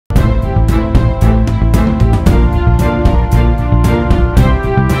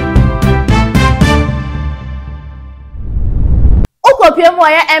Piemo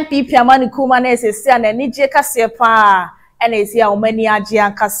NPP amani kuma na esesi na nije kase pa na esi a omani agye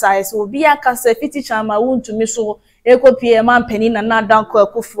ankasa so obi ankasa fiti chama wuntumi so ekopie mampani na nadanko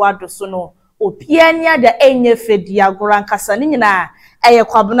akufu ado so no opia nya da enye fedi agora ankasa ni nyina eye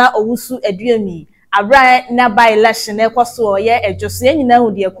kwabona owusu aduomi abra na by election ekoso ye ejoso nyina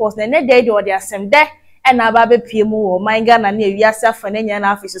hu de course na ne dey de ode asemde na aba be pie mu wo manga na na ewiase afa na nya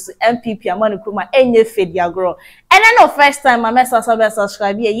na afisi so NPP amani kuma enye fedi agoro no first time my message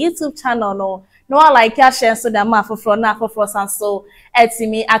subscribe your YouTube channel no like share so that ma for na for so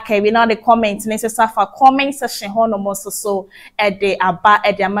etimi akabi na the comment necessary for comment section ho no mo so de aba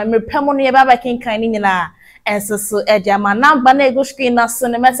de ma mepemo no ye baba kinkan ni nyina enso de ma number na ego screen na so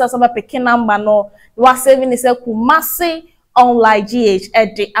ne message so ba pick number no wa saving is Kumasi online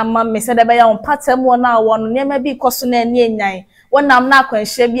GH de ama me se de be ya on pattern na won ne ma bi koso na ani enyan wonam na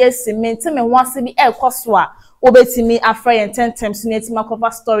akwanhye bi asiment me wase bi ekoso a obetimi afra yen 10 times netima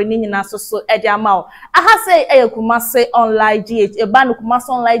cover story ni nyina so e dia ma o aha say Kumasi online GH e ba no Kumasi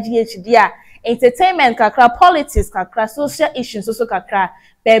online GH dia entertainment kakra politics kakra social issues so kakra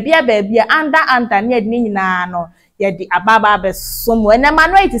bebia under ne ni nyina no ye di ababa be somo ene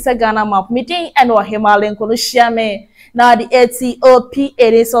manuel ti se Ghana map meeting ene o himalen ko no hia me na the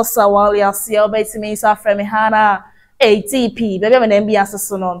ATOP so sawali asia obetimi so afra me hana ATP bebia me na mbia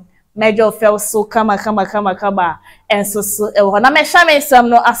so no Major fell so kama and so na me shame sam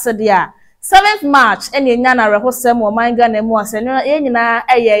no asedia 7th March ene nya na rehosem o manga na mu ase no nyina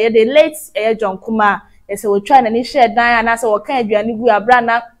eye the late John Kuma ese wo twa na ni share dan na se wo kan aduane gu abra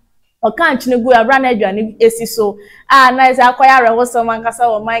na o kan chine gu abra na aduane esi so na ese akwaya rehosem ankasa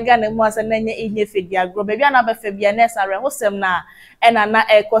o manga na mu ase na nya enye fedi agro bebia na be fa bia na ese rehosem na ena na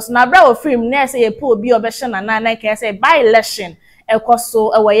ekos na abra o film na ese ye po obi obehye na kan ese by election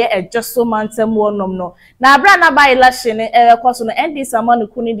ekoso eweye ejoso mantem wonom no na abra na by election ekoso no NPP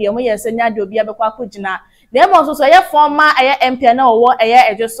Sabotage kuni de mo yese nya de obi abekwa akogina na emo so ye former MP na owo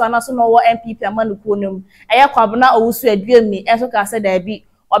ejoso na so no owo NPP Sabotage kunum kwabona owusu aduomi enso ka se da bi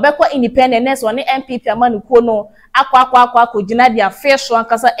obekwa independence woni NPP Sabotage kuno akwa akogina de afeso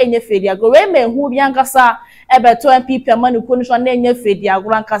ankasa enye fedi agro we mehu bi ankasa ebeto NPP Sabotage kunu so na enye fedi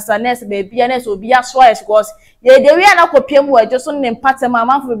agro ankasa nese be bia nese obi aso because ye de wi na kopiem wo ejoso ne mpatem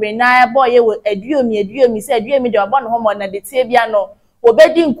amanfo be na boy ye aduomi se aduomi de obo no homo na de tie bia no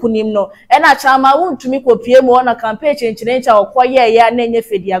obedi nkunim no na chama wuntumi kopiem wo na campaign chenchirencha okoye ya na enye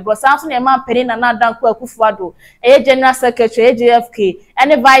fedi agro sanso ne ma peni na nadanko akufuado general secretary AJFK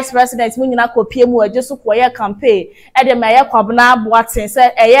and vice president mu nyina kopiem wo ejoso koye campaign de ma ye kwabona aboaten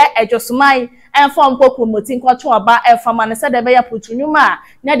se ejoso mai form ko promoting kwato aba fama ne se de be ya putunuma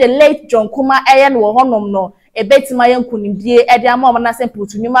na the late John Kuma no honom no ebetima yankunimdie de ama na se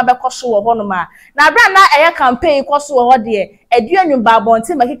putunuma be koso wo honoma na abra na campaign koso wo de aduanyu ba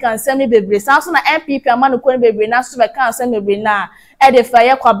bonte makika nsem ne bebre sanso na NPP amano ko ne bebre na so be kan nsem bebre na de fa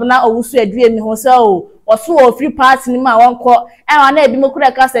ye kwabona owusu aduami ho se o oso o free party ni ma wonko na ebi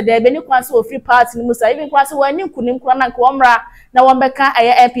mokura ka se de be ni kwase o free party ni musa even kwase wani nkunim kura na nka omra na wombeka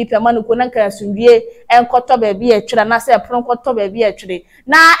NPP amano ko na nka asundie enkoto ba bi etwira na se pron koto ba bi etwire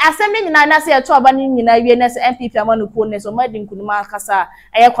na asem ni nyina na se eto aba ni nyina wie na se NPP amano ko ne so madi nkunim akasa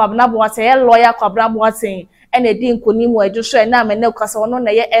kwabona bo ate lawyer kwabona bo ate ene di nkunim wa ejoso na me ne kwasa wono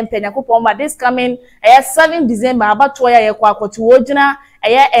na MP Nyakopon ma this coming 7 December abato ya kwa akoto wogina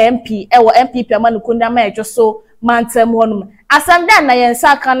MP ewo NPP Sabotage na ma ejoso mantem honum asanda na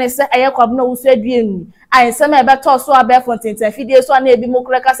yensa kan se kwabona wusu aduenu ayensem ebeto so abefo tintin fidie so na ebi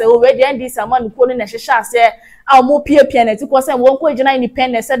mokura ka se o we de NPP Sabotage na hyehyɛ ase a mo pie na ti ko se won ko gina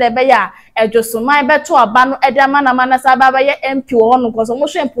independence se de be ya ejoso man beto aba no edama na mana sa ba ye MP wo honum ko so mo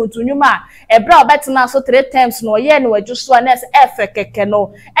hwe mpontunwuma ebra obetena so 3 times no ye no ejoso na se keke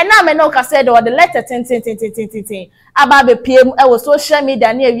no na me no ka se de the letter tin aba be pie e social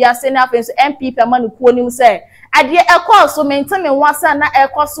media na ewia se na afenso NPP Sabotage nim se ade ekoso mentame wasa na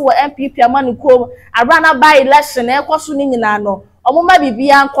ekoso wo NPP Sabotage abra na by election ekoso ni nyina no omuma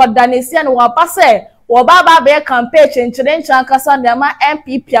bibia nkoda na sia no wapa se wo baba be campaign chenchirencha ankasa na ma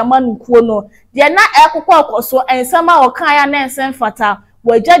NPP Sabotage no de na ekokọ akoso ensama o kan ya na ensem fata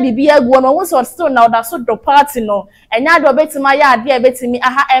wagya bibia aguo no wo so still na oda so do party no enya do betima ya ade betimi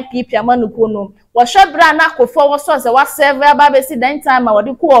aha NPP Sabotage no wo hwebra na akofo wo so ze wa serve aba be si den time ma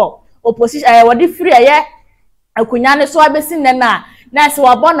wodi ko opposition wodi free akunya ne so abesi ne na se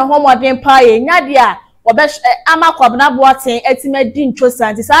wabọ no homoden pa ye nya de a obe ama kwabna boaten etima di ntwosa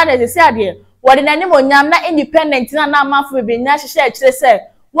anti sa na se ade wodi nanim onyam na independent na amafo be nya hyehyɛ akire se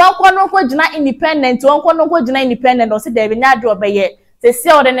wonko no ko gina independent o se de be nya de obeye se se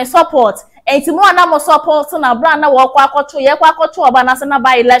wodi ne support enti mo na mo support na bra na wo kwa akoto ye kwa akoto oba na se na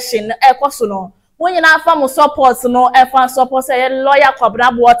by election ekoso no mo nyina afa mo support no efa support say lawyer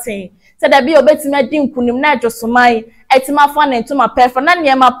Kwabena Boateng say da bi obetime adi nkunim na adwosoman etima fa na ntoma pefa na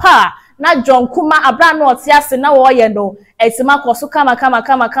niema pa na John Kuma abra no otiase na wo ye no etima koso kama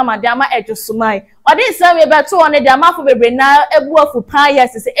de ama adwosoman odi nsem ye beto one de ama fo bebre na ebu afu pan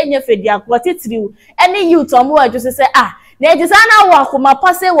yes se enye fedi akwa titiriu eni youth omo adwose se na ejisana wo akoma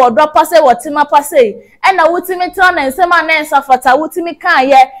pase wo do pase wo tima pase na wutimi tira na nsem na nsafata wutimi kan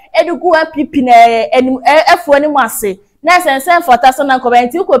ye edugu NPP na efu ani mu ase na sensen fata so na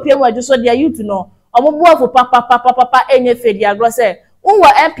nkobenti ukopie mu adwoso de youth no omobu afu papa enye fedi agro se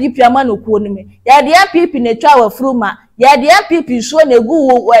unwa NPP amanokuo nime ya de NPP na twa wa fruma ya de NPP so na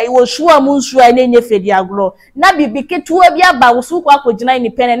egu wo shuwa mu nsuwa na enye fedi agro na bibi ketuwa bia ba wo su kwa kogina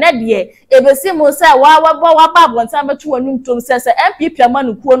independent na de ebesi mu se wa ba bontan betu wanum tom se NPP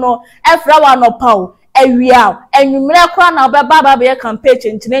amanokuo no efra wa no paw ewia enwumre kwa na obeba be campaign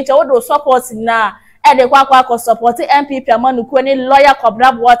chinchine wo do support na ede kwa support NPP amanokuo ni lawyer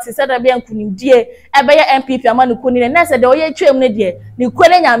Kwabena Boateng se da be nkunimdie ebe ye NPP amanokuo ni na se de oye twem ne de ni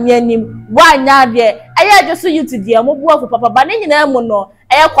kwene nyame anim wanya de eye just youth de mo bu afu papa ba ne nyina mu no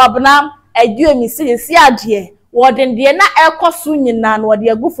Kwabena ADUOMI si ade wodin de na ekoso nyina no de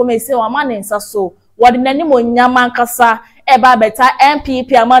agufo me se wa ma ne nsa so wodin nanim onyama nkasa eba beta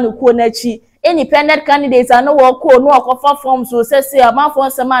NPP amanokuo na chi independent candidates ano wo ko no okofa form so se amafo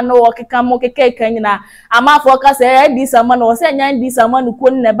nsema no wo keka mo keka nyina amafo ka se di sama no se nya di sama no ko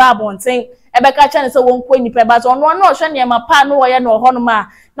ne ba bonten ebeka cha ne se wo nko nipa ba so no hwe ne ma pa no wo ye no ho no ma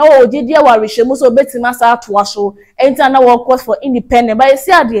na wo gidie wa rehwemu so betima sa atoa so enta na wo cause for independent ba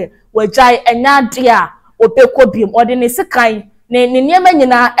esi ade wajai enya ade a opeko biem ode ne sekan ne niema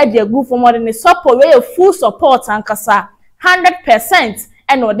nyina ade agufo mo ode ne support we full support ankasa 100%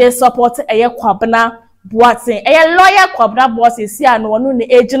 and they support Kwabena Boateng lawyer Kwabena Boateng si ano no ne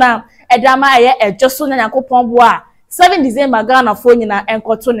ejina edama ejoso na yakopon boa 7 December Ghana fo nyina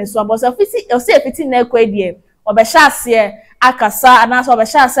enkoto ne so abosa fiti na ekwadie obehya ase akasa anaso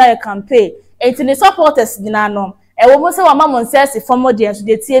obehya ase campaign enti ne supporters nyina no wo mo se wa mamon se former de so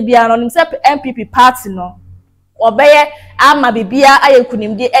de tie bia no nim se NPP party no obeye ama bibia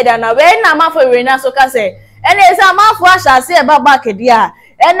ayekunimdi edana we na mafo we na so ka se ene ese amafo ahase e baba kedia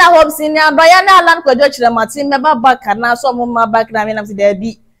ena hope senior doya na alan kwadwo kiremati me baba kana so mo ma back na me na se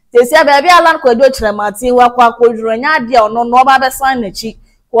bi tesi aba bia alan kwadwo kiremati wakwa koduro nya de ono no ba be san na chi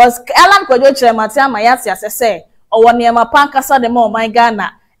was alan kwadwo kiremati ama ya se asese owo ne ma pankasa de ma oman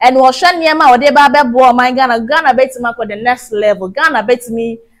Ghana and wo hwe ne ma ode ba be bo oman Ghana betima ko the next level Ghana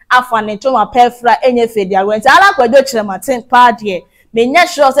betimi afane to ma pefra enye fedi awenti alan kwadwo kiremati pa de menya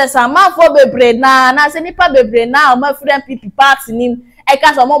sure say samafo bebre na se nipa bebre na o ma free NPP party nim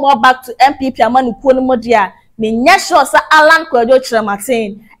eka so mo back to NPP amanokuo no modia menya sure say Alan Kwadwo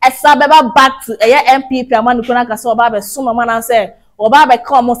Kiremati esa beba back to NPP amanokuo na ka so ba be suma mana say oba be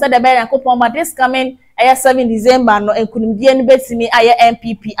come say the be yakopon ma this coming 7 December no enkunimdie no betimi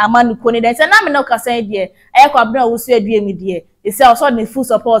NPP amanokuo ni den say na me no ka say de Kwabena wusu ADUOMI de isi also the full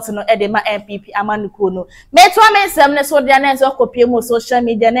support no edema NPP amanokuo no me to amensem ne so dia na so kopie mo social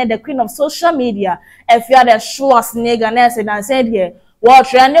media na the queen of social media AFIA SCHWAR na say na say de wo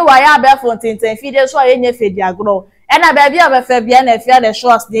trend wa ya be fontinten fide so ayenye fedi agro ena ba bia be fa bia na AFIA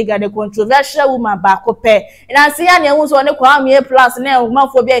SCHWAR the controversial woman ba ko pe na say ya ne hu so ne kwa me plus na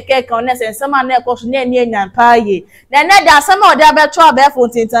mafo bia keke na say nsema na ekoso na eni enyan paaye na na da asema ode abeto abe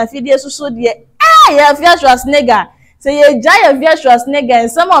fontinten fide so de ya AFIA SCHWAR say ye jaya AFIA SCHWAR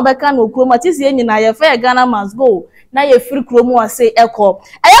some obeka no kroma tisi ye nyina ye fa Ghana must go na ye free kromo ase eko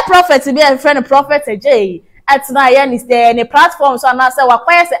aya prophet be a friend prophet ej atina ye ni stay ni platform so na say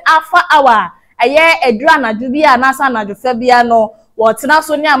wakwa say afa hour aya edura na dubia na sa na jofa bia no wotina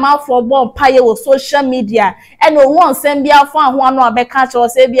so ni amafo bom paye wo social media and no one send bia fa ho ano abeka cho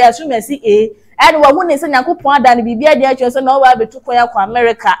say bia so mesi and wo hu ni say yakopon ada ni bibia dia cho so na wo abetukọ ya kwa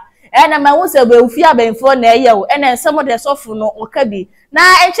America ena ma hu se be ufi abenfo na eye wo ena nsemo de sofo no okabi na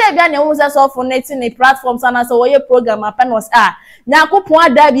enche bia na hu se sofo na ti ni platforms ana so wo program apanos nyakopon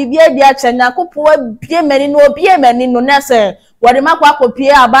ada bibia dia che nyakopon bie mani no na se wo de makwa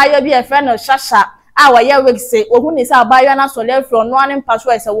akopie abayo bi efe no shasha wo ye wekse wo hu ni se abayo na so le fro no anen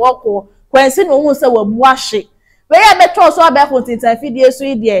paso ese wo ko kwansi no hu se wo buahwe we ya beto so abefo tintan fidie so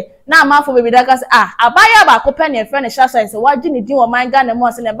ide na amafo bebi daka se abaya ba ko pe ne fre ne shasha se waji ni din wo man Ghana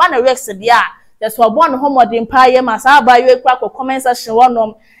mo se ne ba na rex dia the so born homodin pa ye ma sa abayo ekwa ko comment section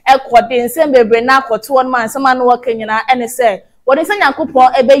wonom ekode nsem bebre na akoto won man sema no wakanyina ene se wodi se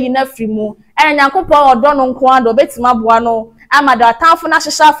Nyankopon ebe yi na firi mu ene Nyankopon odo no nko ado betima boa no ama da atamfo na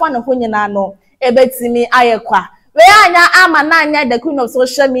hyehafo ne ho nyina no ebetimi ayekwa we anya ama na anya the queen of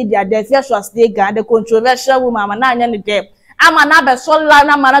social media the fearless Snega the controversial woman ama na anya ne de ama na be so la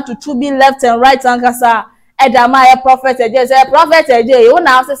na mana to be left and right ankasa edama ya prophet eje say prophet eje you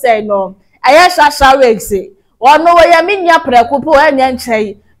na say no aya shasha wexe ono we ya minya prekupo anya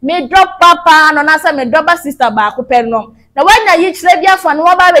nchei me drop papa no na say me drop sister ba ko pe no na wanya yi kire bia fa no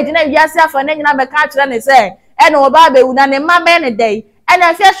ba be gina bia se afa na nyina be ka kire ne say e no ba be una ne ma be ne dey and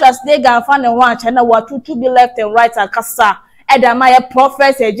I feel trust they can find a watch and what to be left and right and kasa. Edama ya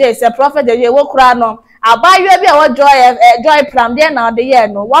prophet eje say prophet eje wo kura no abayo bi a joy plan there now the year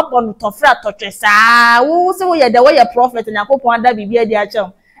no what on to fra to twesa wo se wo ye the way your prophet nyakopon da bibia di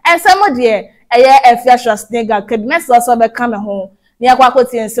achem and some there AFIA Snega could mess also be come home near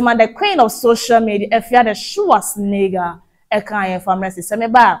kwakoti nsema the queen of social media AFIA Snega e kan family se me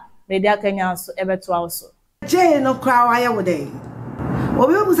ba media Kenya so ebeto also Jay no cry why would they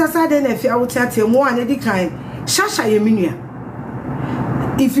obi obusasa de na afia wotiate mo ane di kan Shasha yeminua.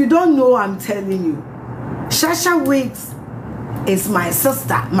 If you don't know, I'm telling you, Shasha Weeks is my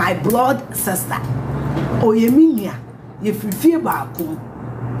sister, my blood sister. Oyeminia ye fifi ba ko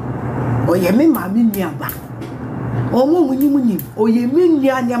oyemi mami nua ba omo munyi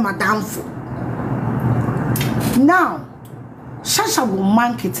oyeminia nya madamfo. Now Shasha will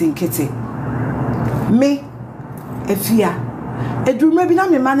marketing kete me afia eduruma bi na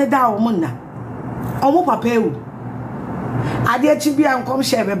me maneda omo na omo papa ewu ade achi bia nkom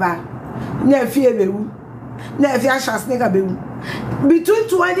hye beba na afia bewu na afia Snega bewu. Between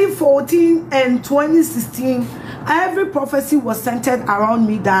 2014 and 2016, every prophecy was centered around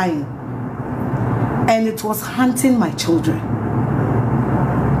me dying, and it was hunting my children.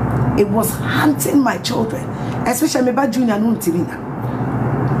 It was hunting my children, especially me ba junior no ntimina.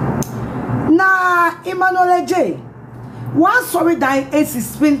 Na Emmanuel J. One sorry dying AC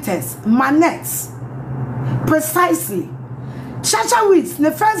sprinters, manettes, precisely. Chacha Weeks,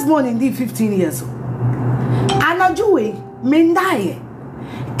 the first born indeed 15 years old. Anajuwe, Mendaye,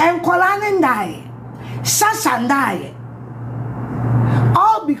 and Kolane Ndaye, Shasha Ndaye.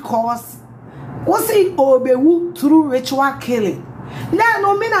 All because was it obewu through ritual killing. Na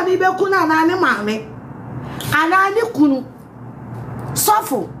no mina bibe kuna na ne mame. Anani kunu.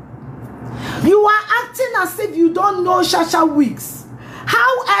 Suffer. You are acting as if you don't know Shasha Weeks.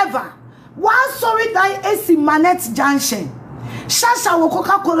 However, while sorry that AC Manette Junction, Shasha will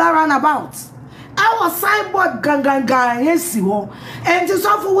Coca-Cola runabout. Our signboard gang yes you and to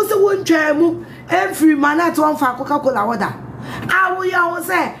suffer was a one chairmu every Manette one for Coca-Cola water. I will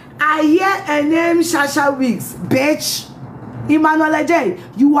say I hear a name Shasha Weeks, bitch. Emmanuel J,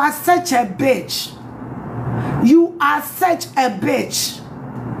 you are such a bitch. You are such a bitch.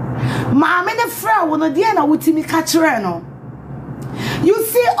 Mama the friend will not dear with me catch no. You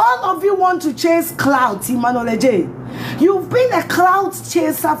see, all of you want to chase clouds, Emmanuel J. You've been a cloud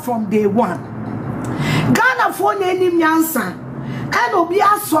chaser from day one. Ghana for any nyansa and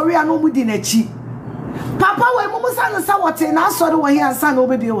obia sorry and nobody nechi. Papa when Mumusan saw what and I saw the one here and son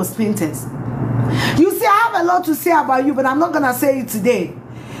baby was painters. You see, I have a lot to say about you, but I'm not gonna say it today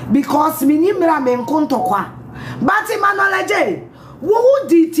because minimira men kontokwa. But Emmanuel J. Who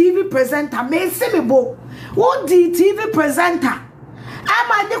the TV presenter? Me see me bo. Who the TV presenter? Am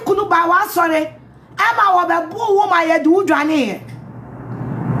I the kunu ba wa sorry? Am I wa be bo wo ma ye du dwane?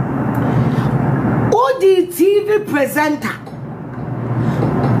 Who the TV presenter?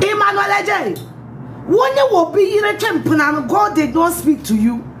 Emmanuel J. When you will be in a temple and God did not speak to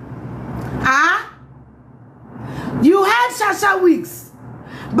you. Ah? You had Shasha Weeks,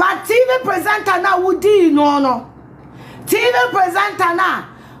 but TV presenter now would no. TV presenter na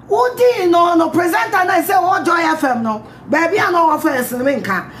udi no presenter na say o Joy FM no baby I no offense me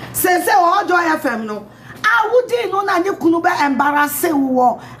nka say o Joy FM no a udi no na ne kunu be embarrass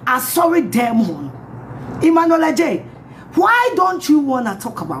wo sorry dem ho. Emmanuel J, why don't you want to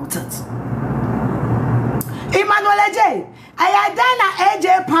talk about it? Emmanuel J, I done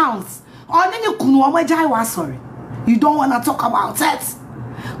AJ pounds on ne kunu o majai wa sorry. You don't want to talk about it.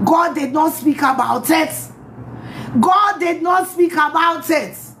 God did not speak about it. God did not speak about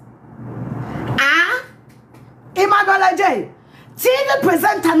it. Ah? Emmanuel J. TV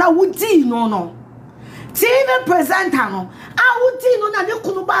presenter na wudi no. TV presenter no. A wudi no na ne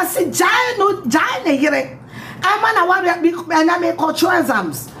kunu ba se jai ne yere. Ama na wa me cultural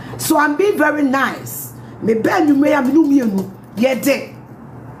exams. So I'm being very nice. Me ben you me am no mienu. Ye de.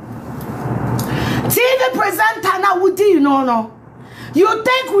 TV presenter na wudi no. You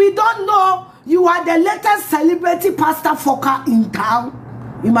think we don't know? You are the latest celebrity pastor fucker in town.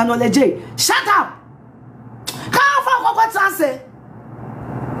 Emmanuel J. Shut up. Come for what I say?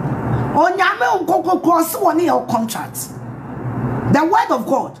 Onyame unkoko cross one your contract. The word of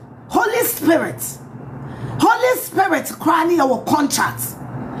God, Holy Spirit crying your contract.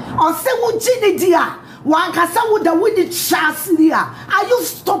 Or say wujini dia, wankasa wuda wudi chance dia. Are you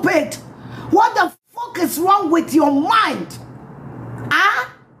stupid? What the fuck is wrong with your mind?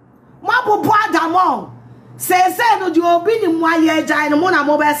 Ah? Mabu Adamo. Say no you obi ni mwaye jai no na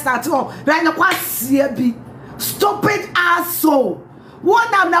mobile start on. Right na kwase bi. Stupid asshole.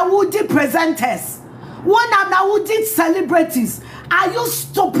 One of the woody presenters. One of the woody celebrities. Are you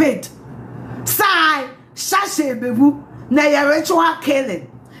stupid? Say shashe bebu na your ritual killing.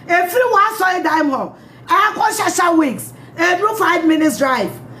 Everyone saw a dime home. I call Shasha Weeks. Every 5 minutes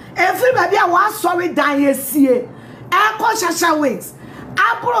drive. Every baby I was sorry dying here. I call Shasha Weeks.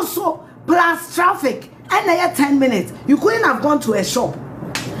 I also plus traffic and they had 10 minutes. You couldn't have gone to a shop.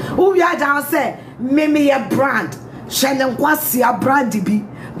 Who we are down say, Mimi a brand. Shannon Kwasi a brandy be.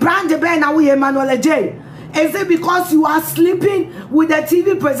 Brandy be now we Emmanuel J. Is it because you are sleeping with the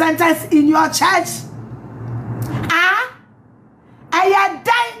TV presenters in your church? Ah? I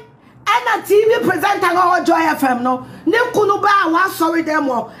dying and a TV presenter on Joy FM no. Nikunuba was sorry them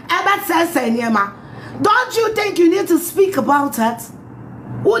all. Ever says don't you think you need to speak about it?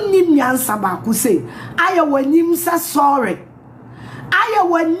 Unim nyansa ba ku say aya wanim say sorry. Aya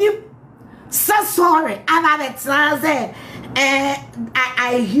wanim say sorry. And it say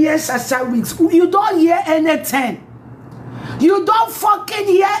I hear Shasha Weeks. You don't hear anything. You don't fucking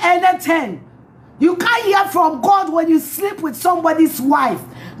hear anything. You can't hear from God when you sleep with somebody's wife.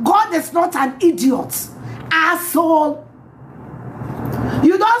 God is not an idiot. Asshole.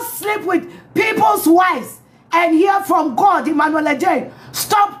 You don't sleep with people's wives and hear from God, Emmanuel J.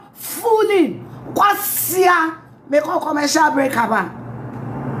 Stop fooling. Kwasia. Make a commercial break about.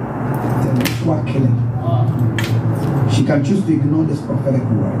 Killing. She can choose to ignore this prophetic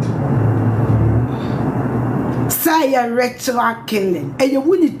word. Say a ritual killing. And you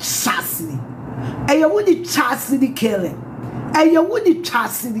wouldn't trust me. And you wouldn't trust the killing. And you wouldn't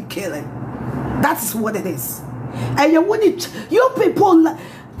trust the killing. That's what it is. And you wouldn't. You people.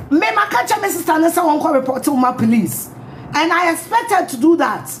 Me catch my sister and someone call report to my police. And I expected to do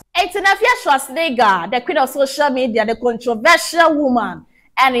that. It's an AFIA SCHWAR, the queen of social media, the controversial woman.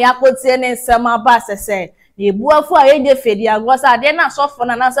 And Yakotian Sama Bass said, the Buafu Aide Fedia was a then so for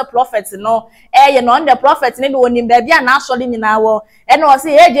an answer prophets, no, you know, the prophets, maybe when in baby and actually in our and was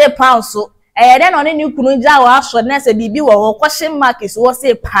AJ Pounds. Then on any Kunja or Ashford, Nessa Bibi or question mark is was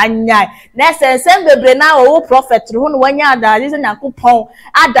a panya. Nessa send the Brena or prophet through 1 year that isn't a coupon.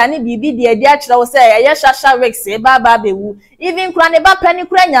 I Danny Bibi, the idea was say, yes, Shasha Rex, Baba Bewu. Even Craneba Penny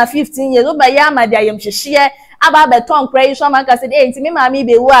Crania 15 years old by Yama, I am share about the tongue praise. Some man said, hey, to me, mammy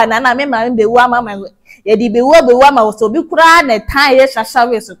be one, and I remember the woman. Yedi be woman was to be crying a time, yes, Shasha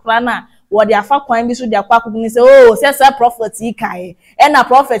Rex, Crana. What they are for coin be so their quack say, oh, says a prophet kai, and a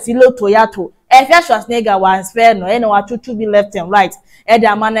prophet low toyato. AFIA SCHWAR was fair, no, and what to be left and right. And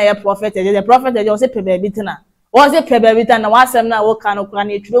the man a prophet, the prophet was a pebble was a pebble and was some now can of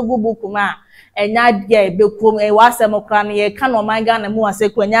cranny, true bookuma, and Nadia Bekum, a was some cranny, a can of my gun and more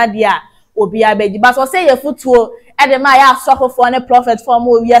sequenadia, or be a baby, but say a foot to and the Maya suffer for a prophet for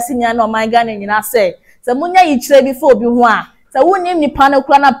more, we are singing on my gun and I say, so Munya each say before be one. So who name the panel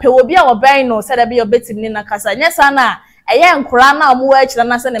crana pewobia or no said I be a bit in a casa. Yes, Anna, a young crana more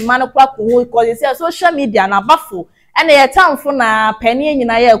than us and a man of crack who calls it social media and a buffalo. And a town for na penny in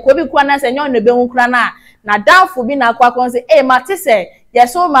a year, Kobe Quanas and yon the Bemu crana. Now down for being a quack on say, eh, Matisse,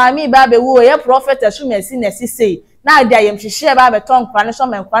 yes, so my baby woo, a prophet as soon as seen as he say. Now there am she share by the tongue,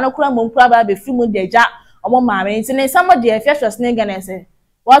 Pranisham and Quanocram won't probably be few de jack or mamma. It's in somebody a FIA SCHWAR and say,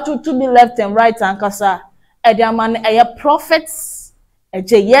 what to be left and right and casa. Man a prophets a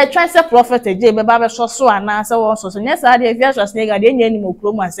ye try say prophet a jay baba so and so so yes I AFIA SCHWAR dey any mo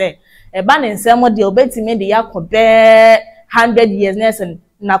kroma say e ba ne nsem de obetime de yakobe 100 years nesen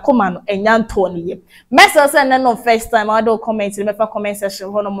na koma no enyanto ne ye message say no first time I do comment me fa comment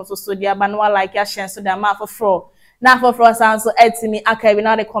section ho no mo so dia ba no like ya share so da ma for na for sans so etimi akabi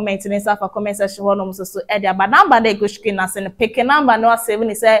na the comment in sa for comment section ho no so e dia ba number dey go screen na say pick number no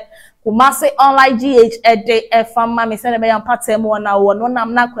 7 say Kumasi online GH ede efama me send be yan patem na wo no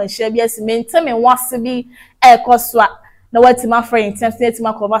nam na kwanhia bi asime nteme wase bi ekoswa na watima friend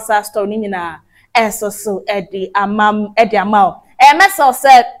tima conversa story ni nyina so ede amam ede amao message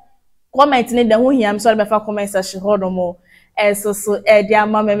said comment ni de ho hiam so be fa comment section ho no mo so ede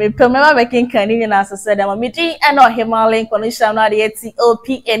amam me pemema be kinkan ni nyina so said am me din eno Himalayan condition na de TOP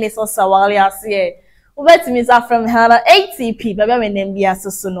eni so sawali ase ubetimi sa from Hana ATP baba me nem bia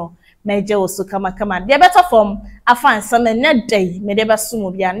so no meje osu kama de better form afan some net day me de beso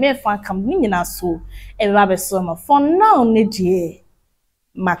mo bia me fan kam ni nyina so e ba beso mo for now ne die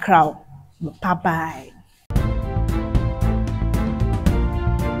macro bye bye.